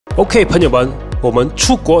OK， 朋友们，我们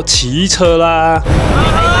出国骑车啦！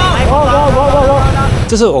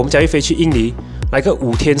这是我们将会飞去印尼，来个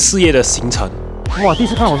5天4夜的行程。哇，第一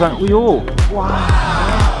次看火山，哎呦，哇！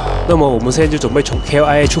那么我们现在就准备从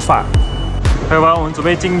KLIA 出发。朋友们，我们准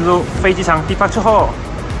备进入飞机场 departure hall。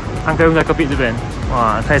安哥用在隔壁这边，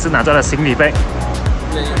哇，他也是拿着了行李背。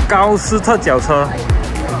高斯特脚车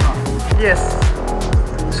 ，yes，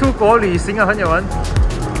 出国旅行啊，朋友们。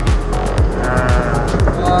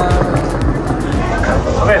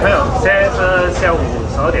OK， 朋友，现在是下午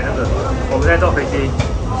12点这样子，我们在坐飞机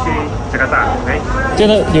去雅加达。OK， 真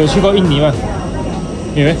的有去过印尼吗？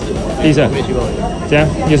有没？第一次？没去过。这样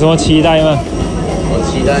有什么期待吗？我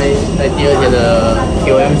期待在第2天的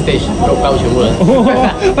QM stage 肉高全部人。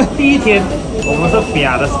第1天我们是比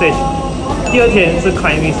亚的 stage， 第2天是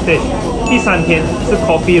climbing stage， 第3天是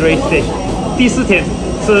coffee race stage， 第4天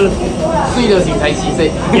是睡的醒才7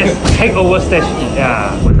岁。Yes， takeover stage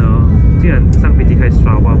呀！我的竟然上飞机可以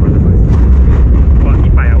刷哇嘛的，哇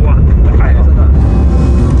100啊哇100哦，真的。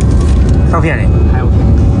照片呢？还 OK，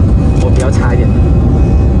 我比较差一点。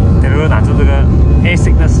你如果拿着这个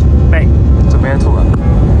A-Sickness bag， 准备吐了？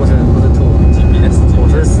不是吐，我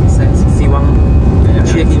是希望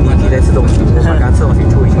去印尼可以吃东西，我把刚吃东西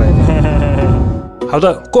吐出来。好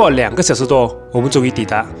的，过了2个小时多，我们终于抵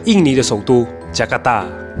达印尼的首都雅加达。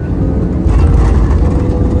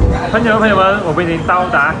朋友们，我们已经到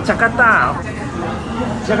达雅加达，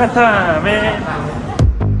雅加达咩？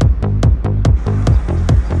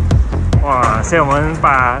哇！现在我们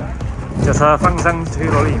把脚车放上去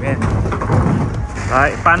楼里面，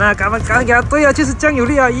来，把那赶快给它，对啊，就是酱油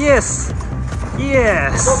粒啊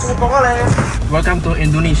 ，yes。Welcome to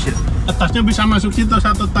Indonesia. Tasnya bisa masuk situ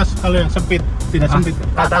 1 tas kalau yang sempit, tidak sempit.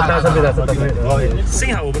 sempit.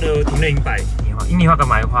 幸好我们的听得明白，印尼话跟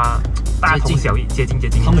马来话大同小异，接近。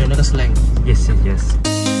他们有那个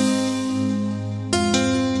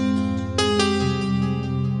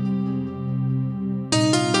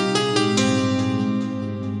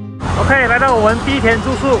来到我们第1天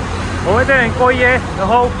住宿，我们这边过夜，然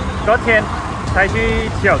后隔天才去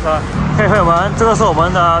骑脚车。OK， 朋友们，这个是我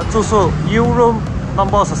们的住宿 U Room No.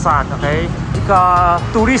 13 ，OK， 一个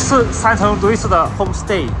独立式3层独立式的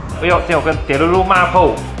homestay。哎呦，这有跟铁路马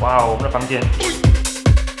铺，哇，我们的房间。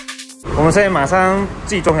我们现在马上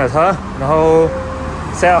自己装脚车，然后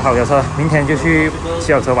set好脚车，明天就去骑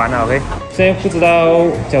脚车玩了。OK， 现在不知道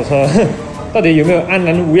脚车到底有没有安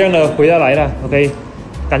然无恙的回到来了。OK，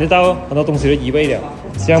 感觉到很多东西都移位了，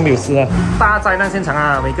希望没有事啊。大灾难现场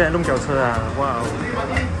啊，每个人弄脚车啊，哇，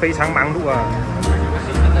非常忙碌啊。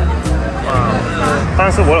哇，但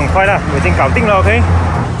是我很快了，我已经搞定了。OK，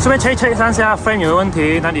 顺便 check 一下 frame 有没有问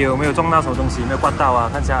题，哪里有没有撞到什么东西，没有刮到啊？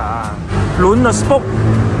看一下啊，轮的 spoke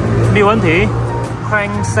没有问题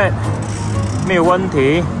 ，crankset 没有问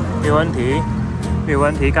题，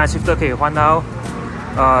刚才 shifter 可以换到，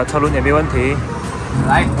车轮也没有问题。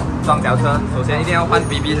来装脚车，首先一定要换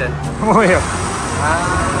BB 绳。哎呦！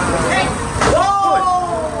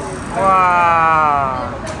哇！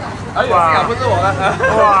哇！幸好不是我的。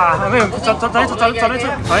哇！没有，转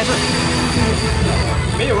一次。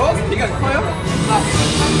没有哦，停很快哦。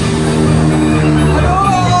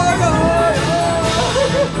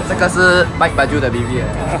这个是卖巴珠的 BB。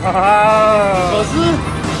可是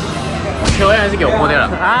球还是给我破掉了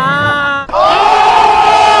啊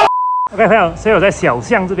！OK， 朋友，所以我在小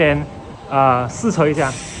巷这边试车一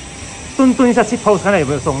下，蹲一下去 pose， 看看有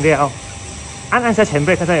没有松掉，按下前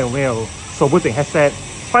背，看看有没有手不紧 headset，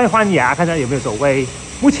 换牙，看看有没有走位。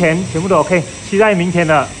目前全部都 OK， 期待明天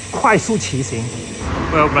的快速骑行。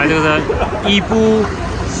我们来这个是伊布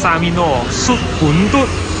沙米诺素滚炖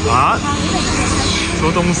啊，什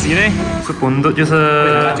么东西呢？是滚炖就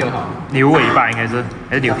是牛尾巴，應該是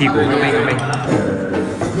還是牛屁股？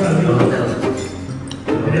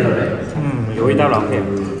有味道啦 ，OK。唔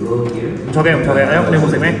錯嘅，哎呀，你有冇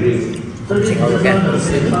食咩？食好嘅，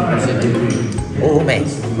好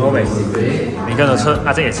味。每個人都吃，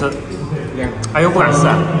阿姐也吃。哎呦，不敢吃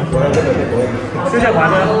啊！就像滑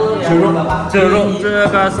的猪肉，这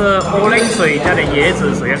个是欧蕾水加点椰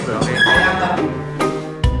子水样子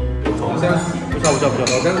 ，OK。不错。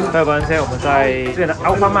朋友们，现在我们在这边的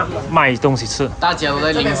AlvinAWWY买东西吃。大家都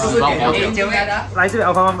在临时抱佛脚。来这边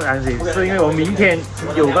AlvinAWWY买东西，是因为我明天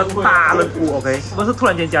有个大任务 ，OK， 不是突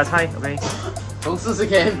然间加菜 ，OK。从40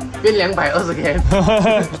 km 变220 km。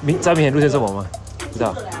在明天路线是什么吗？不知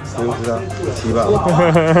道，我不知道，7吧。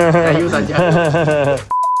又3家。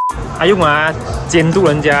阿用啊，监督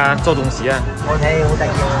人家做東西啊！我睇好得意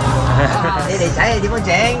啊！你哋睇係點樣整？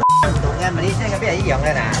唔同嘅，咪你真係邊係一樣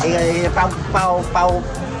嘅嗱？你嘅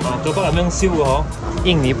啊，做工咁樣燒嘅嗬。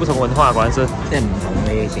印尼不同文化果然是。即係唔同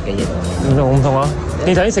你食嘅嘢。唔同啊！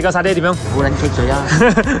你頭先食嘅沙爹點樣？好撚棘水啊！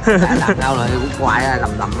難咬落去好怪啊，腍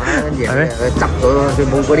腍啊，跟住佢執咗，佢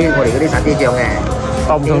冇嗰啲我哋嗰啲沙爹醬嘅。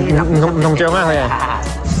哦，唔同醬啊佢啊！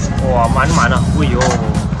哇，滿啊！哎呦，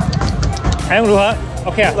還用如何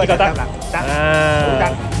 ？OK 啊，這個得啊，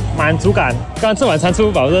滿足感。剛吃晚餐吃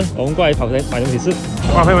不飽是？我們過來跑車買東西吃。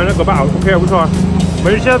哇，朋友們，那個包 OK 不錯啊。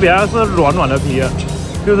沒吃比較是軟的皮啊，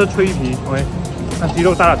就是脆皮 OK。那雞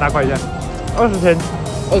肉大塊一下，20千。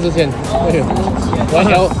20千，我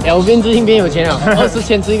Alvin最近變有錢了，20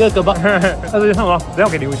千吃一個胳膊，20千什麼？只要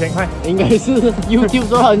給你5000塊，應該是 YouTube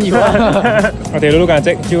做很有啊。我哋露露剛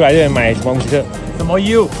才就來這邊買什麼東西吃？什麼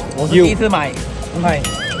U？ 我是第一次買，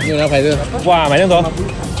你有要排隊？哇，買這麼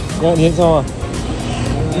多！你說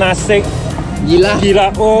什麼？Nasi gila，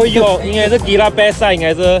哦喲，應該是 gila best 啊，應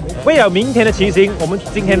該是。為了明天的騎行，我們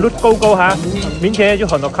今天 loot 夠哈，明天就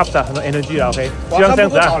很多 cups 啊，很多 energy 啦 ，OK。希望這樣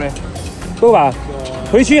子啊，夠吧？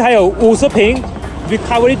回去還有50瓶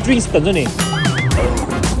recovery drinks 等着你。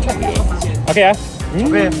OK 啊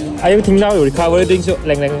，OK。還有聽到有 recovery drinks 就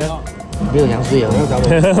靚啊。沒有羊水啊，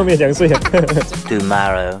沒有羊水啊。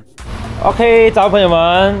Tomorrow。OK，早朋友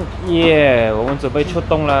們，耶，我們準備出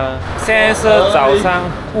動了。現在是早上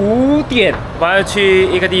5點，我要去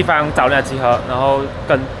一個地方找人家集合，然後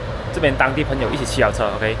跟這邊當地朋友一起騎好車。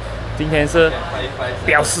OK，今天是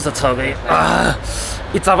飆4的車位啊，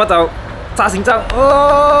一早不早。扎心臟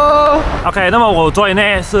哦。OK， 那麼我昨天呢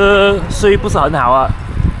是睡不是很好啊。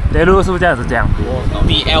雷路是不是這樣子講？我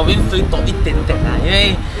比 Alvin 睡多一點點啊，因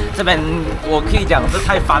為這邊我可以講是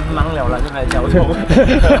太繁忙了啦，這邊交通。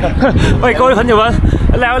喂，各位朋友們，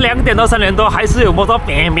聊2點到3點多還是有摩托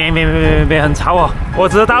別很吵哦。我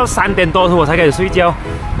直到3點多我才開始睡覺，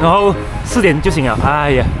然後4點就醒了。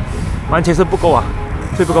哎呀，完全是不夠啊，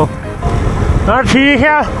睡不夠。然後騎一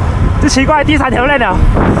下。就奇怪，第3條鏈了，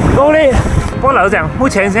夠力。不過老實講，目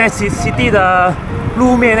前現在西地的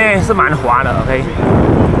路面呢是蠻滑的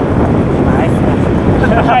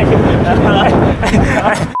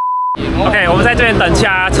 ，OK。OK， 我們在這邊等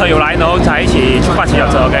下車友來，然後才一起出發騎腳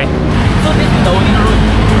車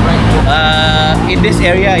 ，OK。In this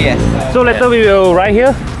area, yes. So later we will right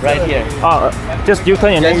here. Right here. Oh, just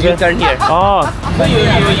U-turn and then Just U-turn here. Oh. So you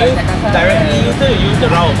directly U-turn, you use the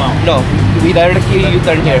roundabout? No, we directly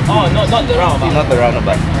U-turn here. Oh, not the roundabout. Not the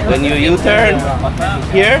roundabout. When you U-turn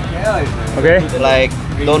here, Okay. like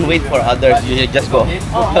don't wait for others, you just go.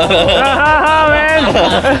 Man.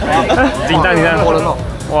 緊張。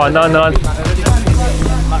哇，no。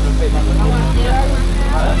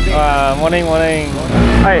啊 ，morning。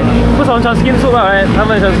哎，不少人穿 skin suit 啊，他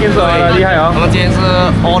們穿 skin suit 啊，厲害哦。我們今天是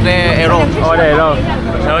all day arrow。all day arrow。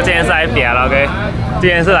然後今天是來表了 ，OK。今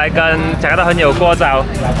天是來跟加拿大朋友過招。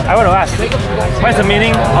I want to ask, what's the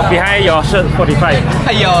meaning of behind your shirt 45?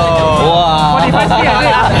 哎呦，哇 45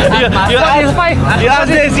 You ask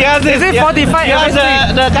this, is it 45? You ask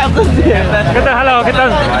the captain. Captain, hello,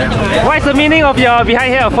 Captain. What's the meaning of your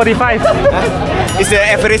behind here 45? It's the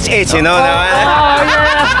average age, you know.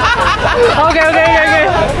 Oh yeah. Okay.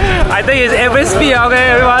 I think it's average speed,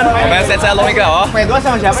 okay, everyone. 我們現在弄一個哦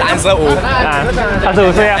，35啊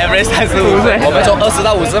，35歲啊 ，average 35歲。我們從20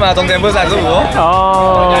到50嘛，中間不是35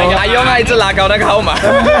哦。還用啊，一直拉高那個號碼。We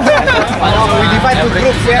divide two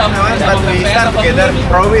groups here, but we start together.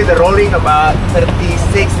 Probably the rolling about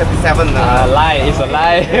 36, 37. Lie, it's a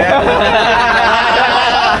lie.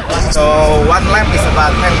 So one lap is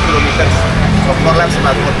about 10 kilometers. So 4 laps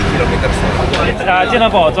about 40 kilometers. 尽量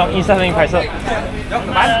幫我裝Insta上面拍攝。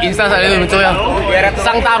Insta上面很重要，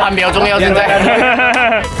上大盤比較重要。現在。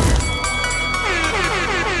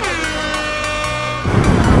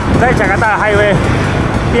在加拿大還有位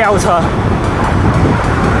飆車。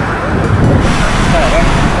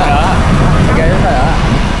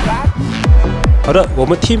好的，我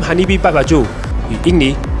們 Team Honeybee 889與印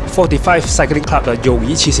尼45 Cycling Club 的友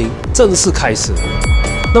誼騎行正式開始。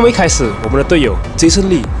那麼一開始，我們的隊友Jason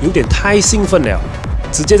Lee有點太興奮了，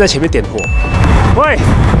直接在前面點火。喂，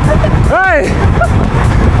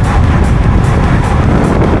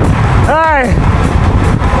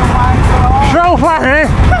收飯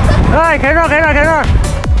哎，可以了。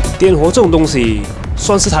點火這種東西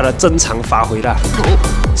算是他的珍藏發揮啦。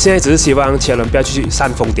現在只是希望其他人不要繼續煽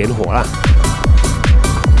風點火啦。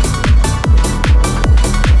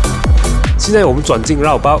現在我們轉進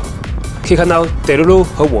繞道，可以看到德露露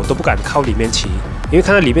和我都不敢靠裡面騎，因為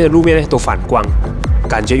看到裡面的路面呢都反光，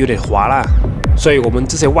感覺有點滑啦。所以我們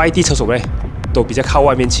這些外地車手呢都比較靠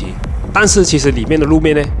外面騎，但是其實裡面的路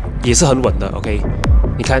面呢也是很穩的。OK，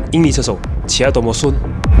 你看印尼車手騎得多麼順。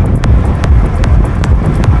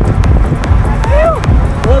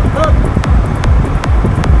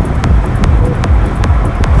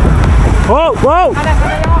哦哦！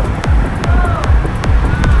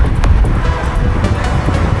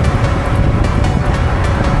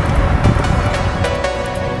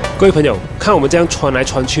各位朋友，看我们这样穿来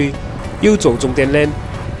穿去，又走终点链，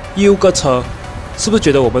又个车，是不是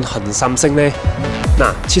觉得我们很伤心呢？那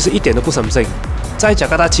其实一点都不伤心，在加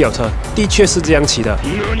拿大骑脚车的确是这样骑的，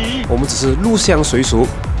我们只是入乡随俗，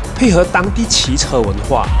配合当地骑车文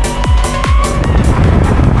化。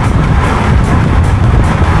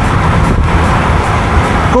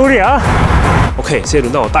够力啊 ！OK， 现在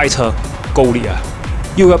轮到我带车，够力啊！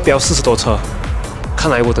又要飙40多车，看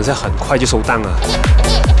来我等下很快就收档了。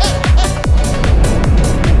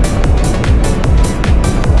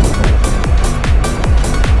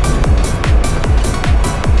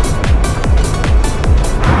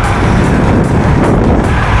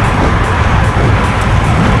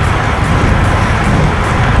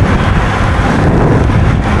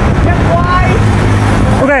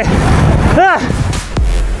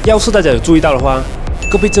要是大家有注意到的话，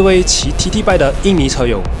隔壁这位骑 TT bike 的印尼车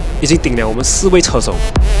友已经顶了我们4位车手，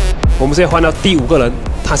我们现在换到第5个人，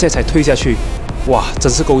他现在才退下去，哇，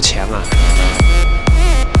真是够强啊！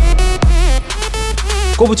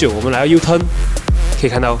过不久，我们来到 U turn， 可以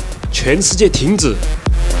看到全世界停止，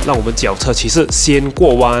让我们脚车骑士先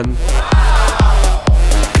过弯。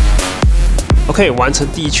OK， 完成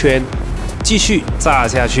第1圈，继续炸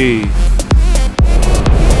下去。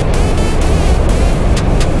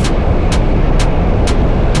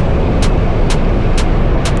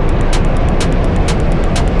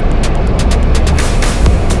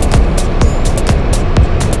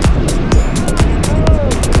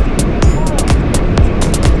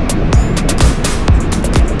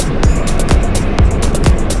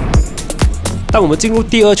当我们进入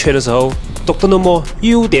第2圈的时候 ，Dr. Nomo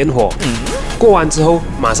又点火，过完之后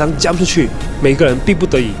马上降出去，每个人逼不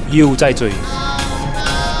得已又在追。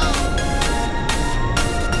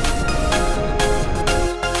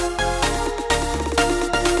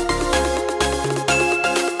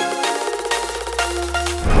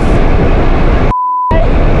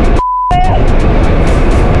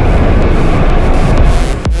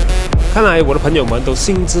看来我的朋友们都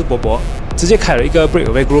兴致勃勃，直接开了一个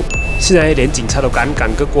breakaway group。现在连警察都敢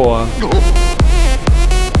个过啊！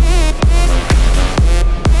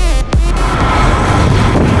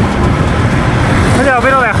快点，别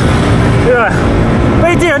动了，别动了，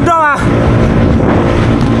被敌人撞啊！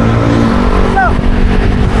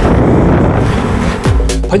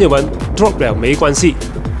朋友们 ，drop 了没关系，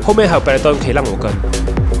后面还有 peloton 可以让我跟，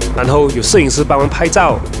然后有摄影师帮忙拍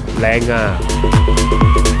照，靚啊！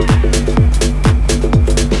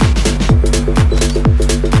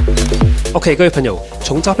 OK， 各位朋友，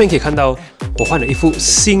从照片可以看到，我换了一副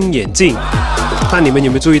新眼镜。但你们有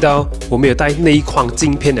没有注意到，我没有带内框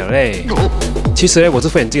镜片了嘞？其实呢，我这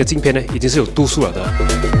副眼镜的镜片呢，已经是有度数了的。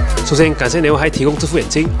首先感谢NAWWY还提供这副眼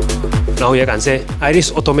镜，然后也感谢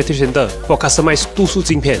AlvinAWWY Center for customize 度数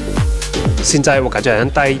镜片。现在我感觉好像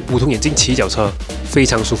戴普通眼镜骑脚车，非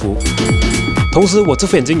常舒服。同时，我这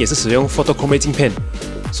副眼镜也是使用 photochromic 镜片，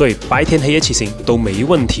所以白天黑夜骑行都没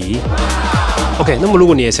问题。 OK， 那么如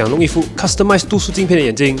果你也想弄一副 customize 度数镜片的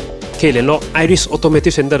眼镜，可以联络 AlvinAWWY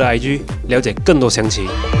Center 的 IG 了解更多详情。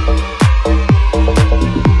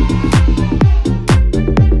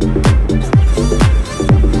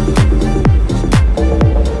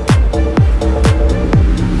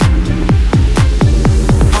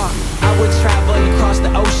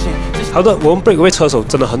好的，我们 breakaway 车手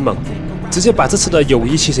真的很猛，直接把这次的友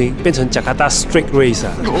谊骑行变成 Jakarta Street Race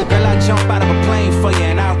啊！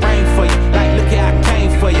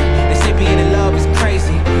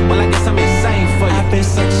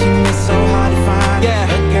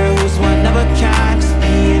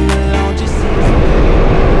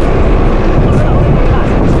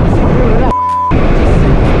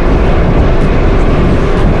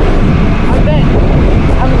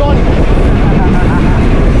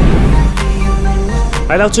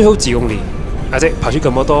 来到最后几公里，阿姐跑去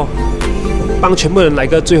跟摩托，帮全部人来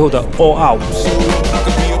个最后的 all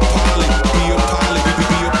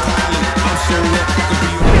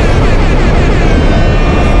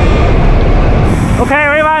out。Okay,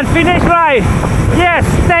 everyone, finish line. Yes,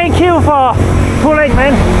 thank you for pulling,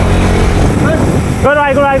 man. Good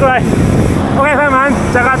ride, good ride, good ride. OK， 朋友们，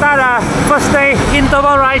加拿大的 first day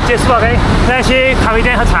interval ride 结束了 ，OK， 现在去咖啡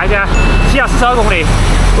店喝茶一下，7小时12公里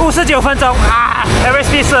，59分钟啊 ，average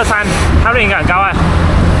speed 43，它率应该很高啊，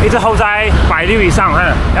一直 hold 在160以上，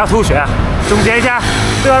要吐血啊！总结一下，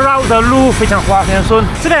这个 route 的路非常滑，非常顺，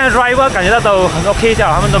这边的 driver 感觉到都很 OK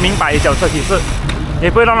掉，他们都明白脚车骑士。也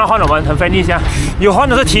不会让他换我们，很 friendly 一下。有换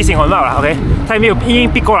的是提醒我们好了 ，OK？ 他也没有硬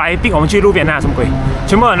逼过来，逼我们去路边啊，什么鬼？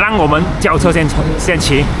全部人让我们轿车先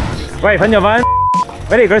骑。喂，朋友们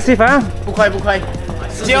 ，very aggressive 啊！不快不快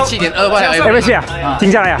，47.2吧，要不要去啊？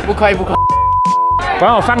停下来啊！不快不快。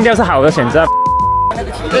管我放掉是好的选择。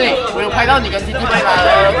对，我有拍到你跟弟弟拍的。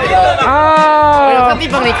啊！我有特地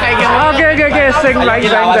帮你开给我。OK， 行，来。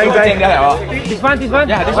This one.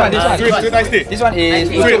 Yeah, this one. Sweet iced tea. This one is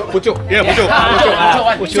Sweet, pucuk. Yeah, pucuk.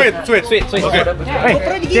 Sweet. Okay. 哎，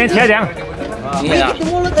今天起来讲。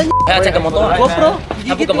还要加个摩托 GoPro，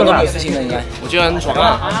 他不跟摩托没有事情的应该。我觉得很爽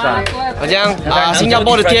啊，好像新加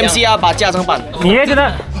坡的 TMC 啊，把加长版。你也觉得？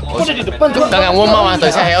刚刚问妈妈，等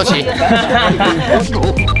一下还要骑。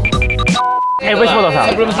哎，为什么多少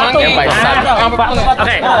230。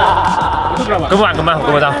OK， 根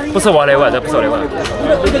本到，不是我来问的，不是我来问的。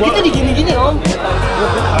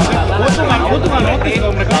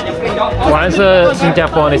果然是新加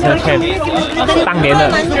坡 National Camp 当年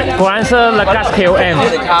的，果然是 Lagas KOM，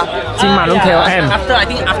 金马仑 KOM，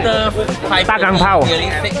 大钢炮。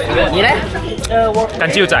你呢？干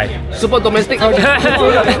旧仔 Super Domestic，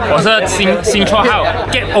 我是新绰号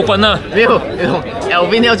Get Opener。没有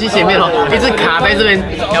 ，Alvin 要去前面哦，一直卡在这边。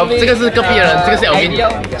这个是隔壁的人，这个是 Alvin，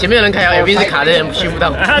 前面的人开了 ，Alvin 是卡在人去不到。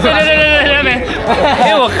对，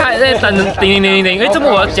因为我看在等叮，哎，怎么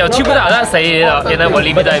我脚去不到？那谁原来我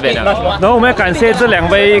离不在那边了。然后我们要感谢这2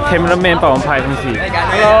位 cameraman 帮我们拍东西。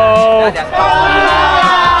Hello。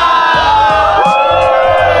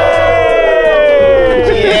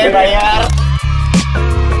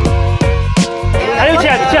还有骑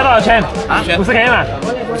了多少圈？50K 嘛。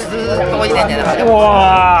多一点点的。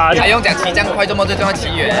哇！还用讲骑这样快，这么最重要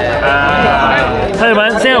骑远。朋友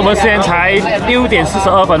们，现在我们时间才6点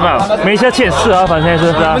42分嘛，没下7点42分，现在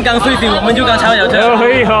是不是？我们刚睡醒，我们就刚踩完脚车。可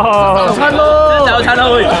以哦。早餐喽！早餐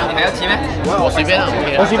喽！你还要騎咩？我隨便啦，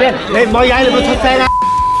我隨便。你唔可以踩，你唔好出聲啊！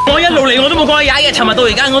我一路嚟我都冇過去踩嘅，尋日到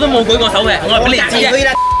而家我都冇舉過手嘅，我係俾你知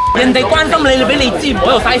嘅。人哋關心你，俾你知，唔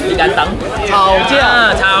好又嘥時間等。吵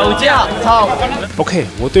架。OK，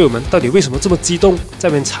 我队友们到底为什么这么激动，在那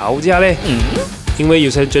边吵架嘞？因为有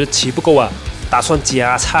些人觉得骑不够啊，打算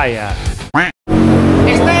加菜呀。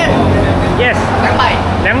Yes，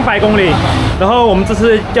 200公里。然后我们这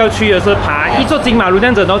次要去的是爬一座金马路这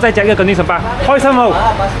样子，然後再加一個緊身巴，開心冇？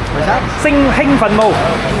興奮冇？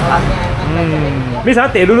沒想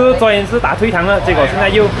到鐵路路昨天是打退堂了，結果現在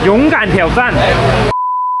又勇敢挑戰。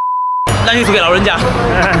那就輸給老人家。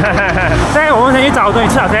現在我們先去找東西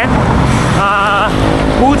吃了先，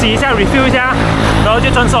補給一下 ，refill 一下，然後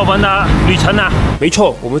就遵守我們的旅程啦。没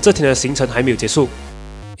错，我们这天的行程还没有结束，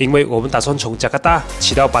因为我们打算从加格达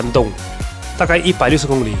骑到班东，大概160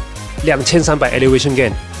公里，2300 elevation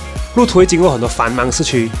gain。路途会经过很多繁忙市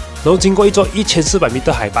区，然后经过一座1400米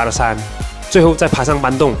的海拔的山，最后再爬上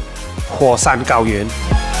班东火山高原。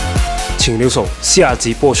请留守下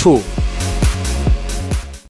集播出。